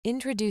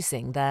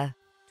Introducing the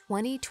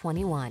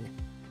 2021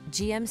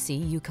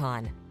 GMC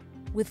Yukon.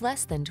 With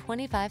less than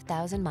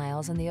 25,000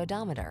 miles on the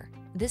odometer,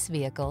 this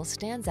vehicle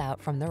stands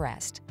out from the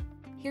rest.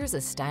 Here's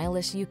a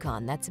stylish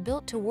Yukon that's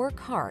built to work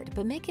hard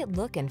but make it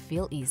look and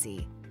feel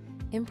easy.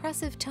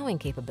 Impressive towing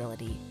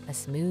capability, a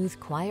smooth,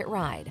 quiet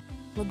ride,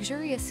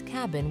 luxurious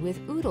cabin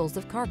with oodles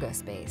of cargo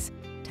space,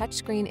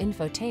 touchscreen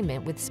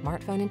infotainment with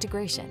smartphone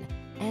integration,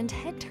 and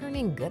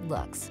head-turning good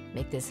looks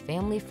make this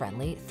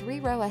family-friendly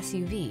three-row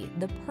SUV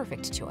the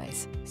perfect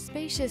choice.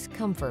 Spacious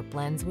comfort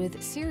blends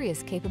with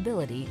serious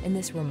capability in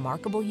this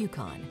remarkable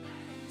Yukon.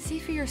 See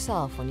for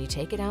yourself when you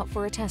take it out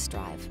for a test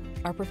drive.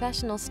 Our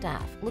professional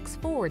staff looks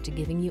forward to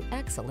giving you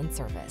excellent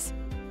service.